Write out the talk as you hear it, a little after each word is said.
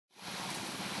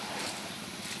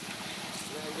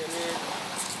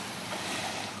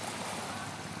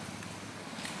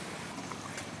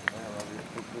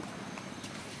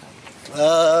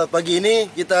Pagi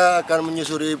ini kita akan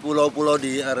menyusuri pulau-pulau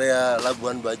di area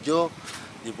Labuan Bajo,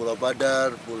 di Pulau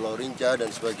Padar, Pulau Rinca,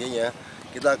 dan sebagainya.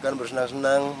 Kita akan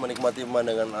bersenang-senang menikmati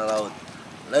pemandangan laut.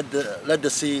 Let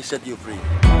the sea set you free.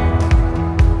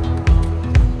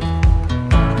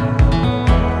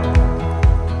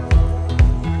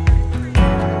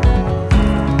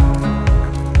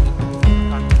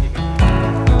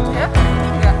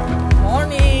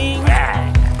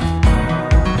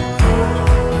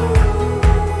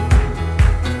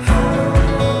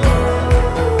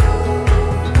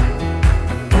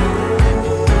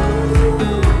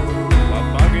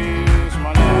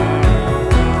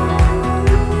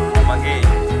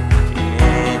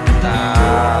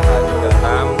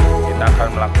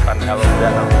 Melakukan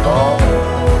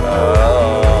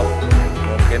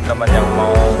mungkin teman yang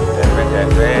mau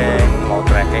camping, mau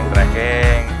trekking,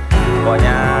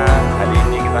 pokoknya hari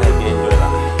ini kita happy enjoy lah.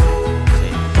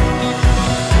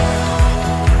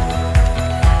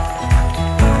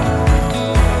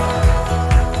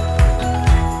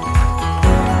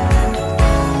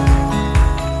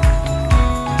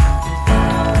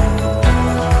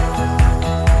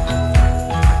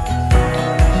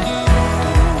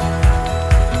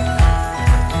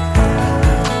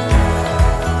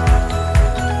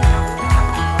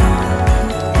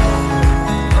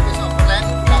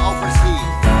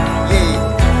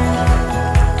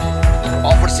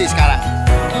 Sekarang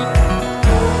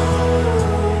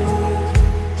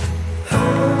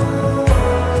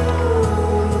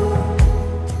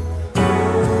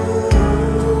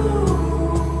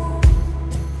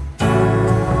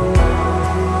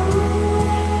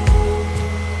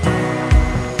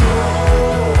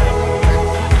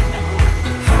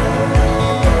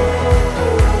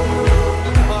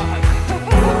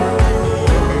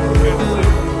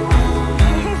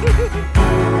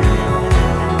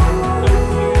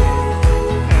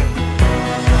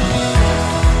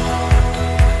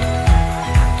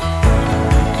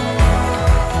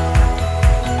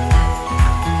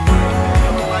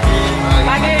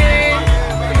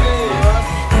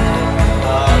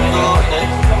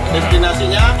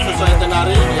destinasinya sesuai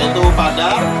itinerary, yaitu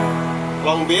Padar,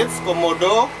 Long Beach,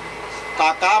 Komodo,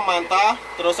 Taka, Manta,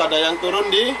 terus ada yang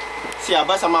turun di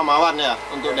Siaba sama Mawan ya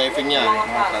untuk divingnya.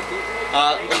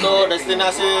 Untuk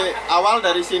destinasi awal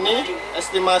dari sini,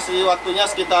 estimasi waktunya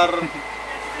sekitar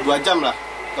 2 jam lah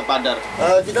ke Padar.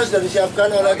 Kita sudah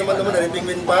disiapkan oleh teman-teman dari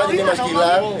Penguin Park, ini Mas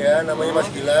Gilang ya, namanya Mas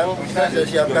Gilang. Kita sudah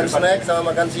siapkan snack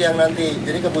sama makan siang nanti.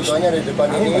 Jadi kebutuhannya ada di depan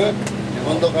ini.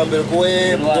 Untuk ambil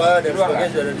kue, buah, dan sebagainya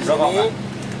sudah ada di sini.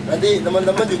 Nanti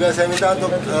teman-teman juga saya minta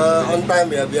untuk on time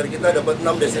ya, biar kita dapat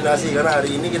 6 destinasi. Karena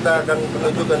hari ini kita akan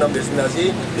menuju ke 6 destinasi.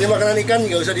 Ini makanan ikan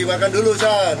nggak usah dimakan dulu,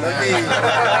 San. Nanti.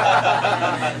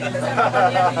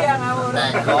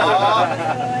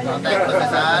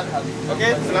 Oke,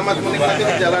 selamat menikmati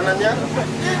perjalanannya.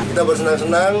 Kita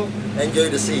bersenang-senang, enjoy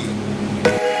the sea.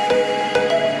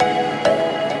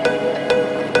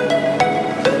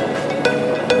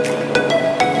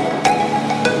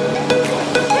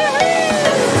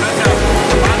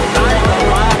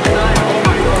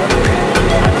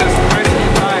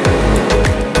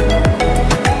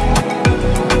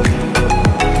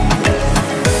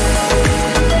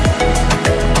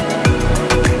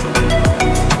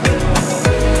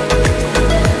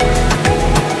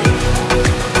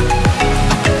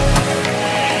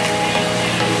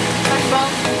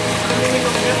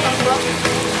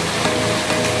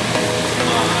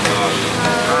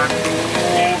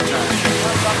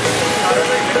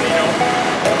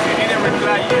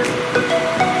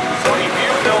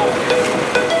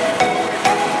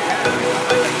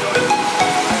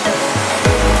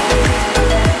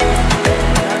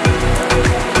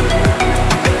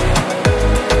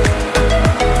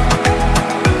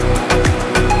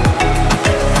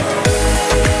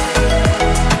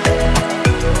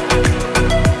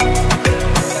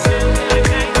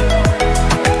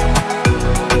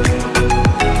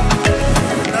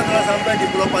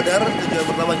 Tujuan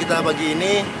pertama kita pagi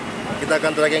ini, kita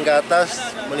akan trekking ke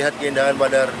atas melihat keindahan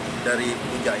Padar dari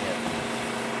puncaknya.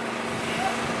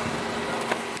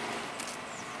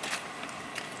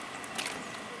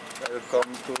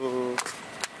 Welcome to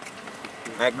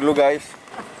naik dulu guys.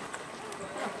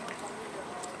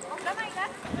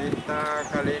 Kita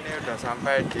kali ini udah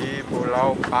sampai di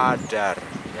Pulau Padar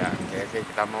ya. Oke,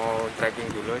 kita mau trekking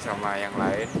dulu sama yang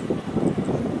lain.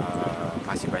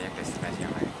 Masih banyak destinasi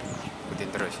yang lain. Ikutin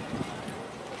terus.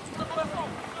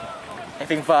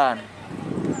 Having fun.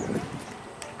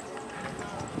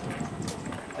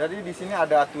 Jadi di sini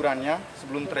ada aturannya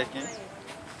sebelum trekking.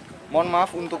 Mohon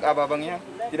maaf untuk abang-abangnya,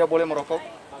 tidak boleh merokok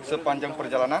sepanjang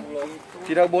perjalanan,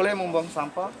 tidak boleh membuang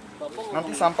sampah,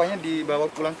 nanti sampahnya dibawa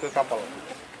pulang ke kapal.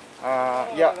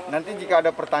 Ya, nanti jika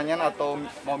ada pertanyaan atau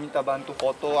mau minta bantu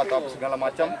foto atau apa segala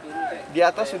macam, di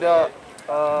atas sudah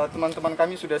teman-teman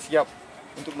kami sudah siap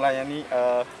untuk melayani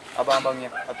abang-abangnya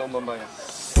atau mbak-mbaknya.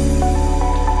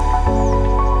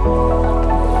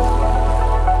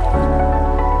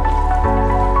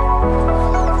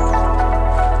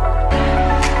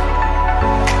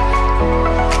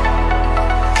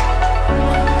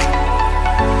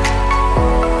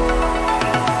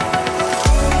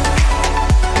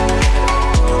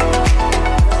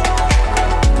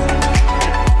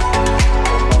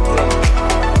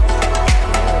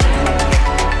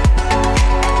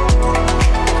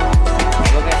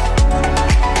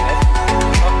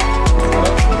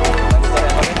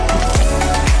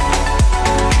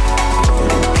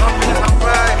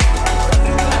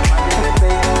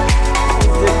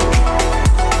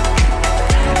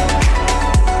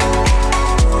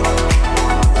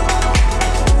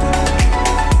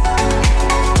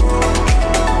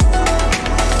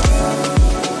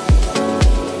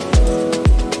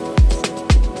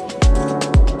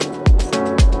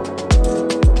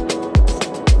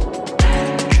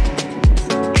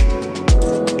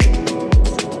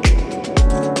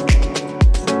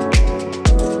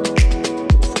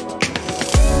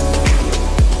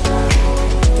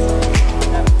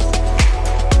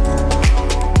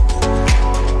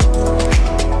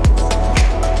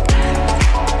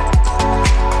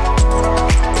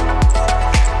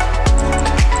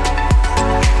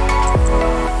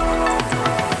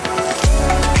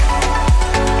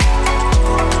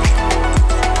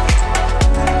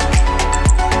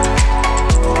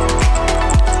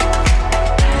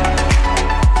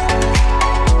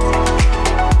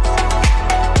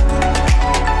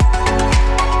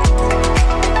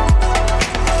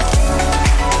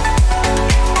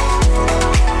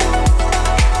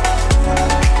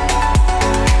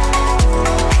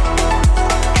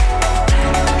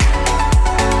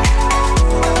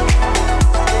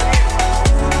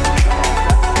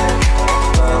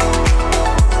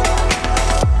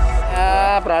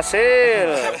 Berhasil.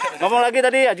 Ngomong lagi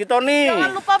tadi Haji Tony.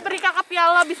 Jangan lupa beri kakak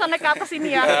piala, bisa naik ke atas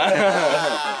ini ya.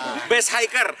 Best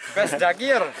hiker. Best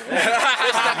dagir.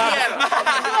 Best dagir.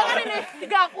 Gimana ini?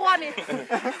 3 akuan nih.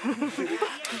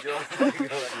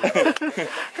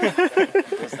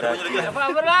 Siapa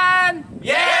Overland?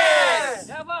 Yes.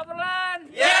 Siapa Overland?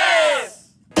 Yes.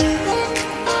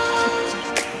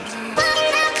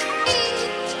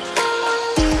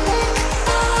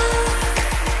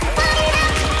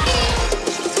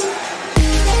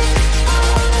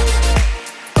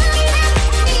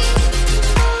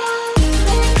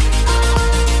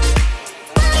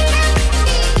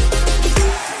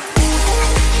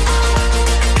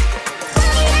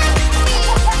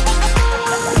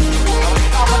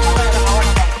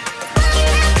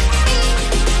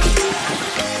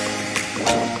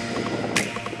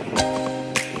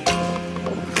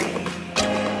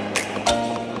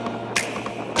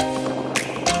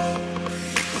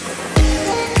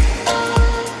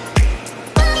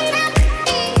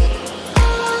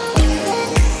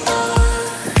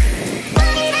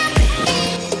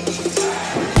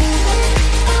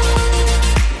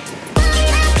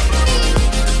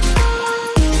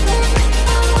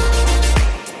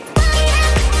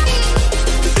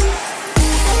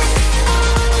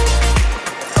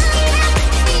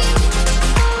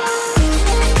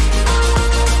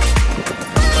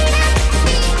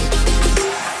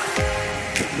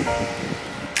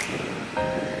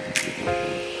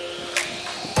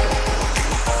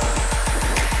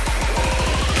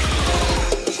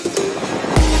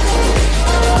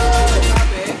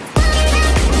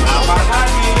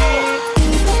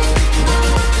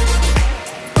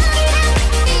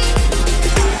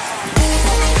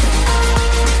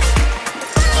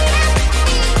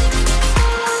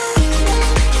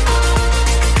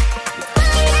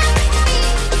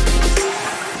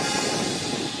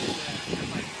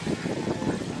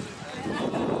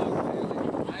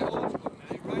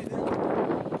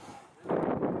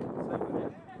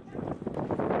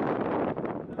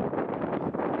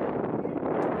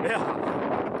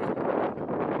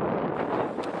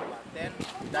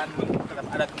 Dan tetap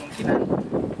ada kemungkinan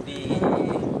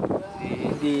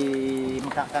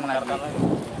dimekakkan lagi.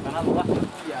 Karena luas.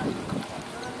 Iya.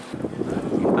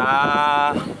 Kita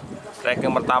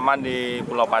trekking pertama di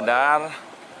Pulau Padar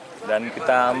dan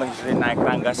kita menyusuri naik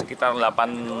tangga sekitar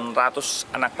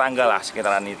 800 anak tangga lah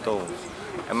sekitaran itu.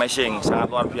 Amazing, sangat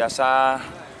luar biasa.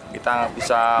 Kita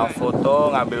bisa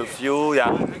foto, ngambil view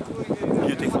yang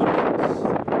beautiful.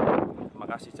 Terima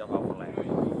kasih Cabo Overland.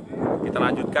 Kita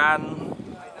lanjutkan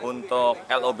untuk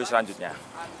LOB selanjutnya.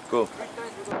 Go.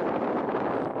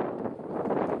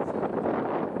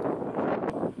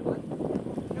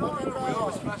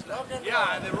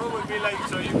 Yeah, and the road will be like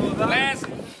so. You go down.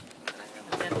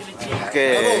 Oke.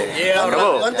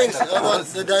 One thing about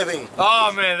the diving.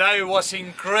 Oh man, that was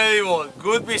incredible.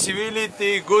 Good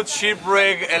visibility, good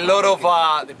shipwreck, a lot of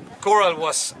the coral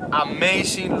was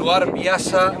amazing, luar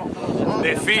biasa.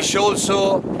 The fish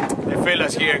also, the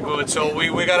fellas here good. So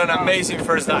we got an amazing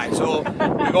first dive. So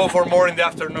we go for more in the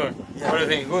afternoon. Yeah. What do you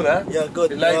think? Good, huh? Yeah,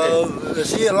 good. You like it? We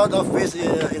see a lot of fish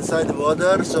inside the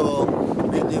water, so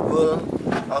beautiful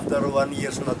after 1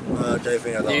 year not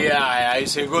diving at all. Yeah,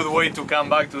 it's a good way to come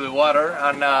back to the water.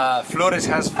 And Flores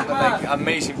has like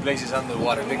amazing places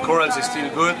underwater. The corals is still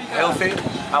good, healthy,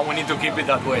 and we need to keep it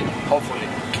that way, hopefully.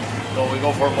 So we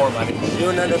go for more money.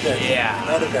 You another dive. Yeah.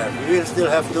 Another dive. We will still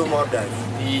have 2 more dives.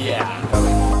 Yeah.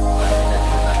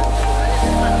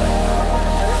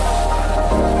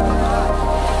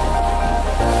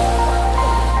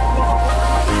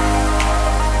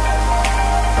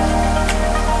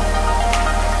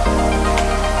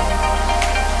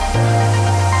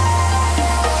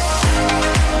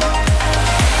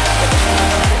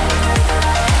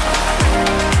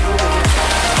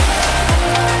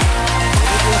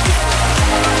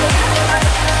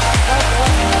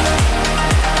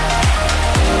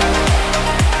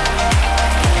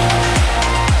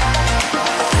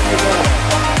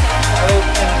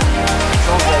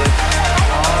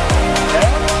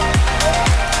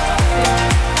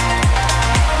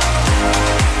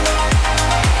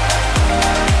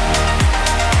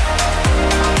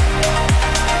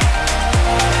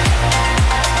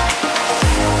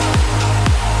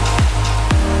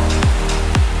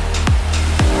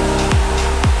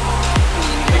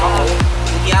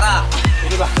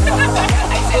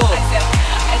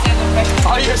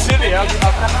 Are you serious?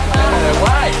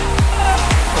 Why?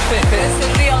 This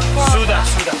is real form. Sudah.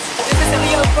 This is a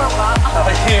real form, Pak.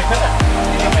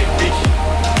 Ini my fish.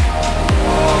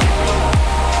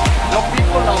 No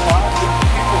people now, huh?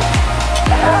 People.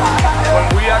 When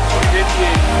we actually get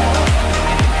here,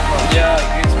 yeah, it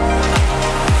gets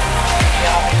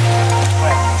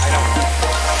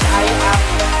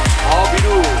oh,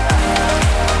 biru.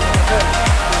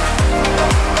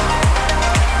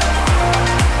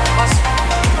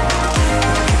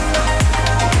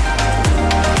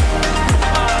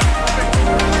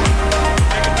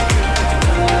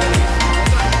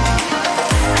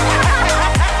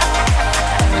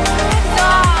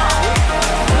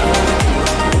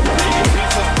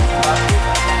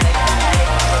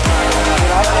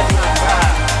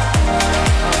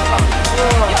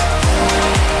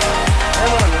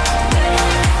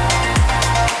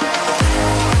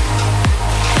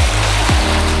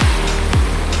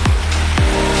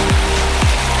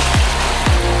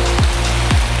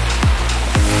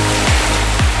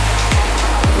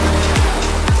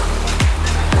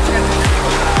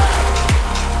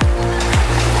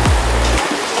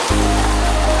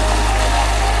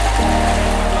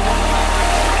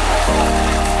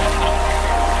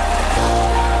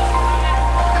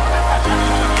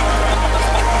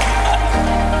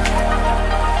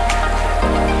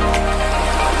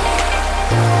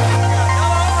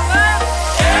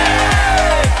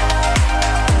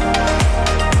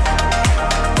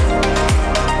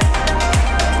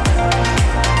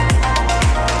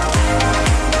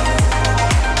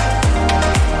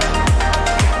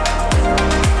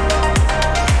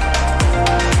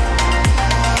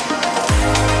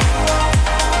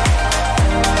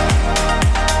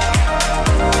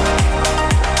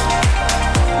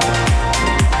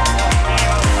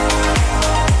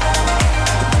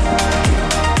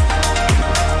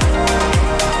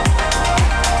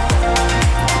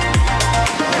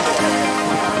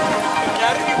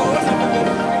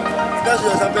 Kita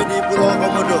sudah sampai di Pulau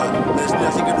Komodo,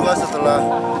 destinasi kedua setelah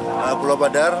Pulau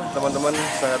Padar. Teman-teman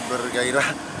sangat bergairah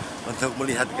untuk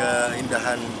melihat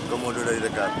keindahan Komodo dari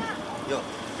dekat. Yuk.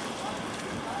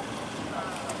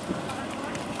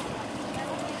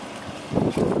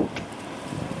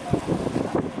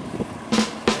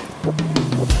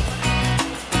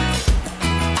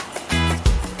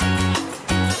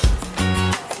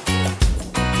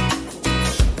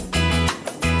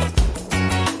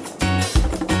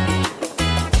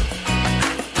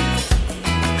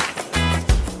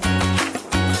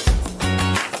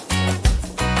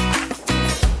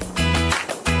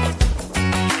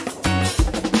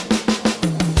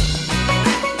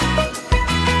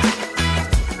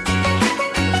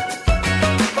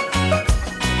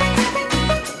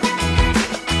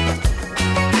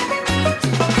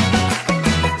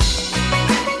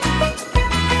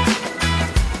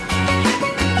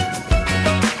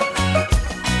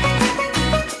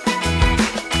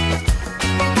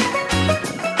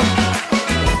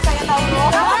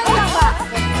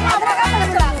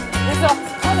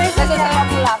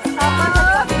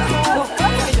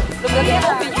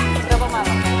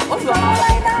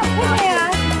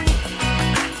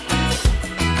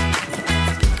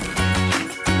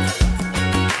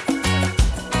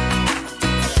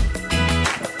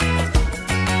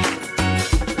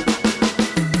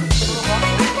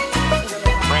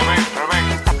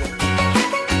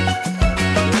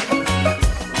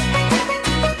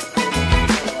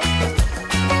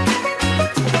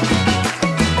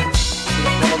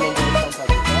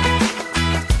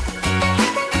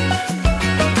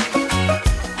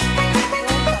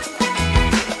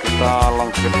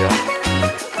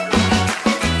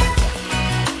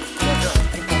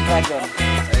 John.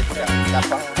 Saya tidak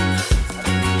gampang.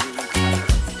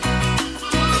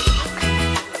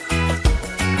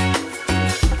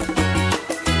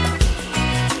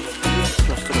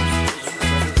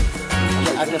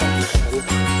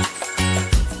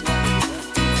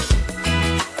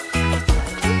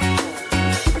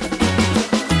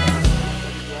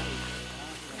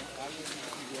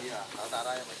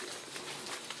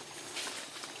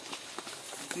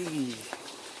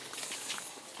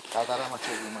 Kaltara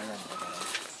masih lumayan.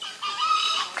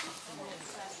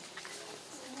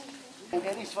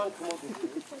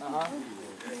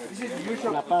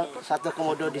 Kenapa satu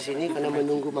komodo di sini? Karena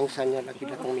menunggu mangsanya lagi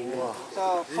datang minum.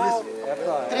 So,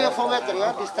 3 or 4 meter ya,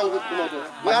 distance with komodo.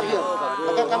 Biar dia,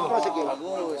 akan come close again.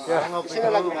 Di sini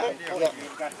lagi, ya.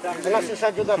 Karena susah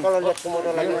juga kalau lihat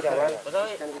komodo lagi jalan.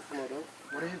 Stand with komodo.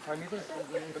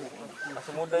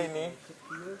 Masih muda ini.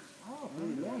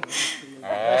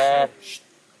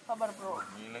 Kabar bro.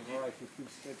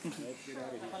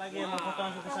 Apalagi yang mau foto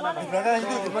langsung ke sana. Di belakang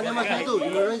itu, tempatnya Mas itu, di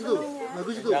belakang itu.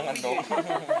 Bagus itu. Jangan dong.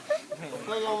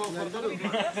 Kalau mau foto tuh.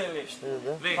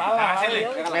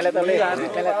 Melet tuh,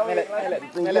 melet.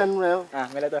 Tinggian, Mel. Ah,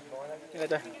 melet tuh.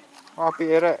 Melet tuh. Api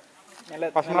erek.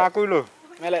 Melet. Pas melaku loh.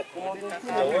 Melet.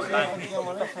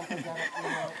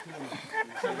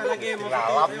 Siapa lagi mau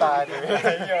Lalap tadi.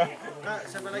 Kak,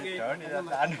 siapa lagi?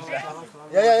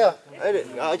 Ya.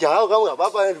 Jauh kamu nggak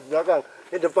apa-apa di belakang.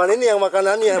 Di depan ini yang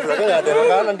makanannya, belakang nggak ada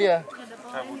makanan dia.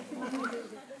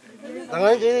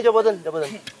 Tangannya sini jabatan. Di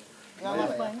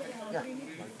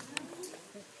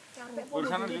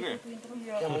sana juga ya?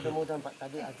 Yang muda-muda Pak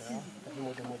tadi ada, tapi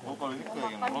muda-muda. Oh, kalau ini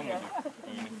kayak yang long gitu.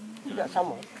 Tidak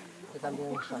sama. Kita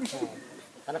ambil yang short.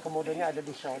 Karena komodonya ada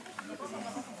di short.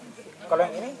 Kalau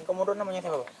yang ini komodo namanya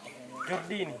siapa?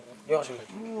 Jordi ini. Jordi.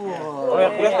 Kalau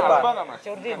yang kuliah apa?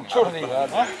 Jordi.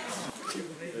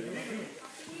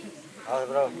 Ah,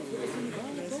 bro.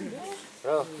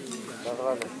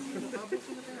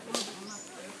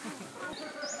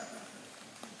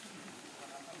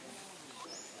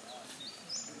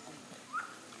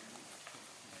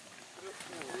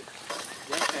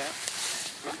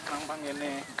 Nampang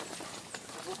ini.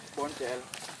 Boncel.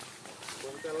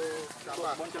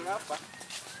 Boncel apa?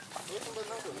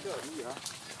 Iya.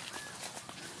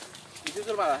 Itu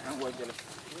tuh malah yang gua jelas.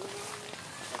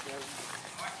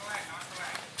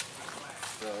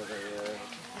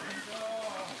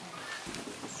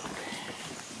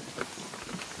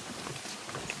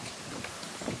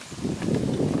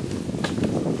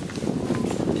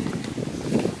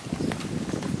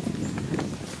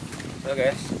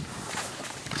 Guys.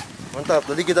 Mantap,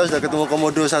 tadi kita sudah ketemu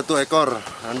komodo 1 ekor.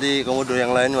 Nanti komodo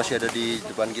yang lain masih ada di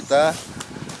depan kita.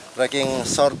 Trekking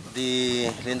short di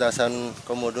lintasan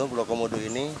komodo, Pulau Komodo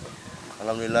ini.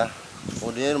 Alhamdulillah,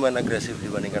 komodonya lumayan agresif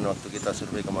dibandingkan waktu kita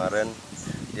survei kemarin.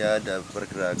 Dia ada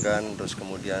pergerakan, terus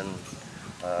kemudian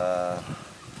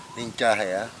lincah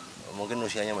ya. Mungkin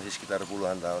usianya masih sekitar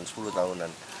puluhan tahun, 10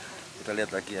 tahunan. Kita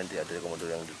lihat lagi nanti ada komodo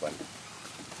yang di depan.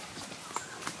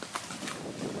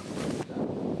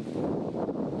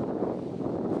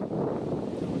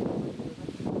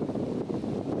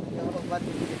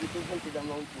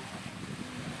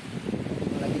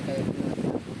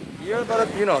 Yeah,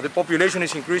 but you know, the population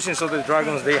is increasing, so the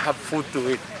dragons, they have food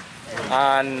to eat.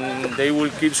 And they will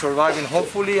keep surviving,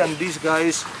 hopefully, and these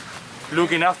guys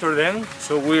looking after them,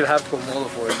 so we'll have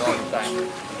Komodo for a long time.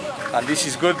 And this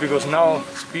is good because now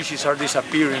species are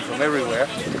disappearing from everywhere,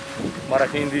 but I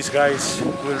think these guys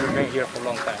will remain here for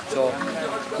a long time. So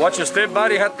watch your step,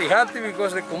 buddy, hati-hati,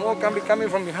 because the Komodo can be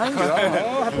coming from behind you.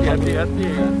 Oh,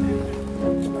 hati-hati.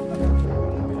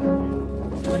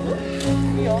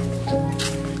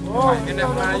 Oh, ini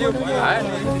Melayu,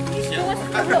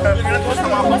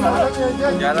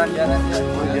 jalan.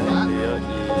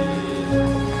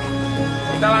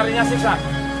 Kita larinya siksa.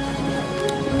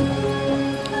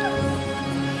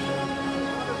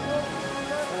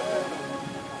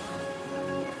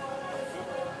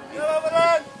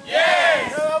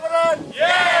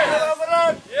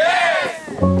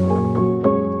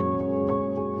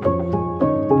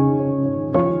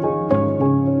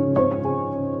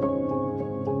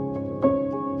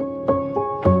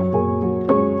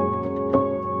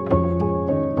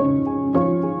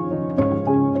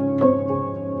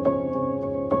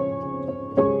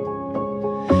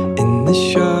 The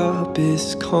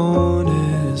sharpest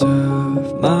corners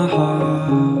of my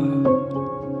heart,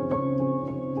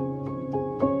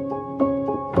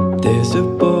 there's a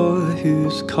boy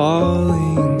who's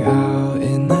calling out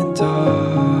in the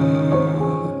dark.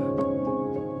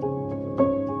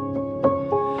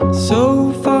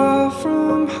 So far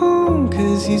from home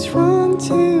 'cause he's run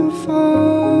too far.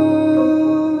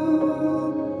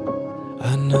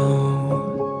 I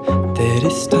know that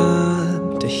it's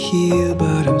time to heal,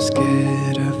 but I'm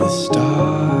scared of the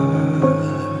start.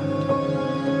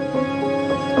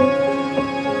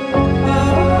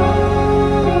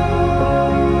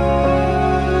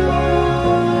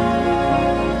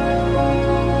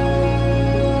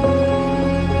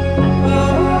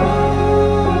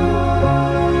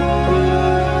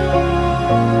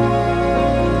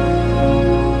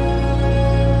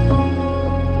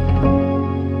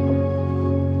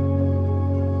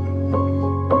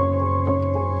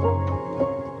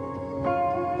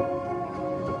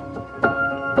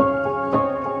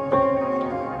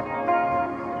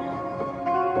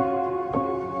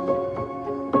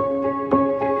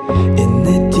 In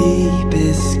the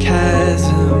deepest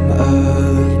chasm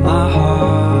of my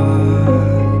heart,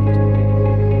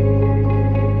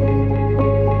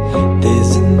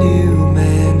 there's a new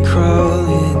man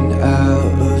crawling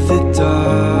out of the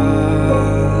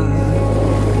dark.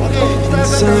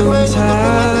 Sometimes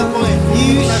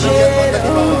you shed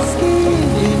your skin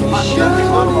and show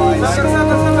becoming who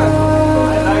you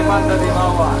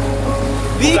are.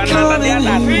 Becoming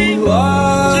who you are.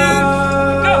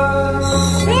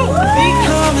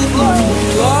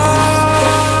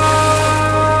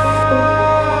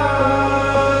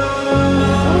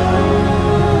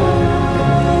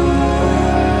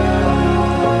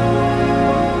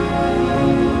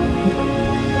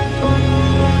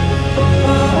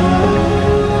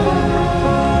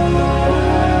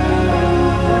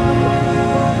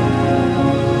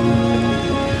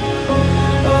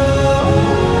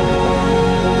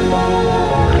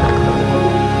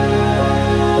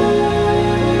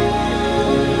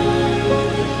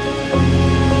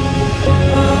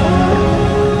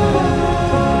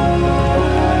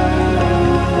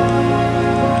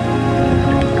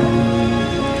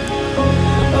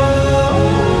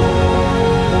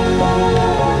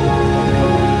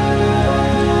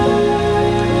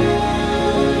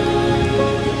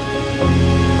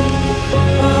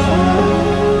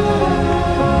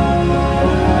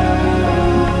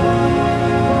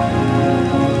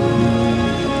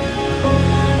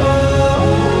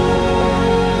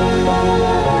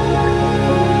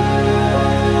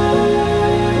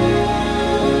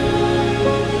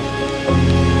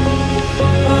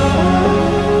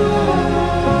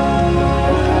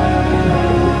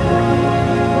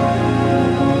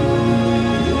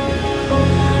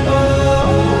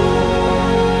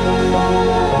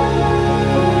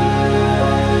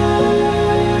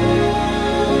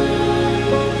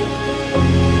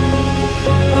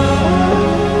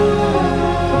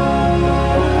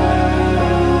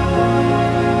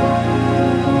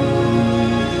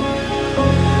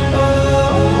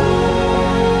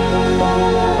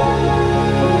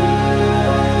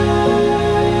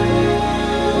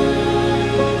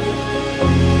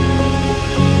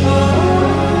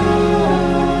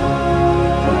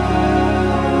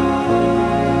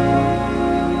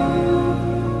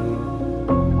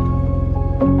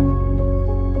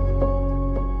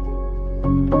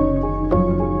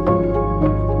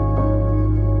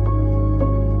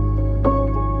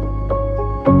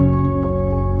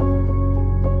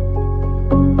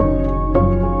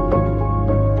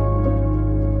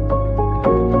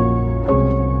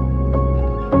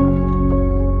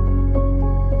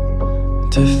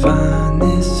 To find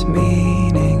this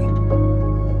meaning,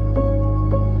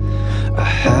 I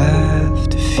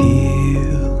have to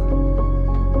feel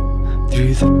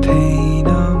through the pain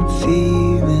I'm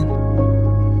feeling.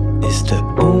 Is the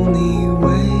only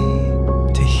way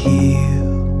to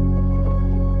heal.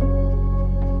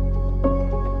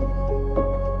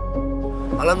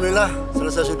 Alhamdulillah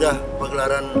selesai sudah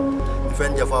pagelaran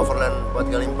event Java Overland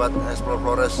 4x4 Explore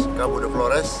Flores, Cabo de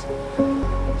Flores.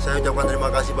 Saya ucapkan terima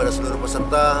kasih pada seluruh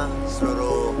peserta,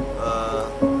 seluruh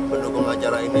pendukung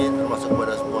acara ini, termasuk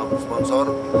kepada semua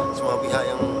sponsor, semua pihak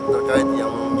yang terkait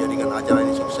yang menjadikan acara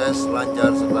ini sukses,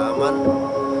 lancar, serta aman.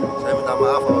 Saya minta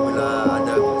maaf apabila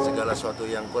ada segala sesuatu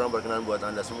yang kurang berkenan buat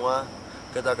Anda semua.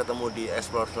 Kita ketemu di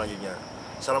Explore selanjutnya.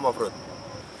 Salam off-road.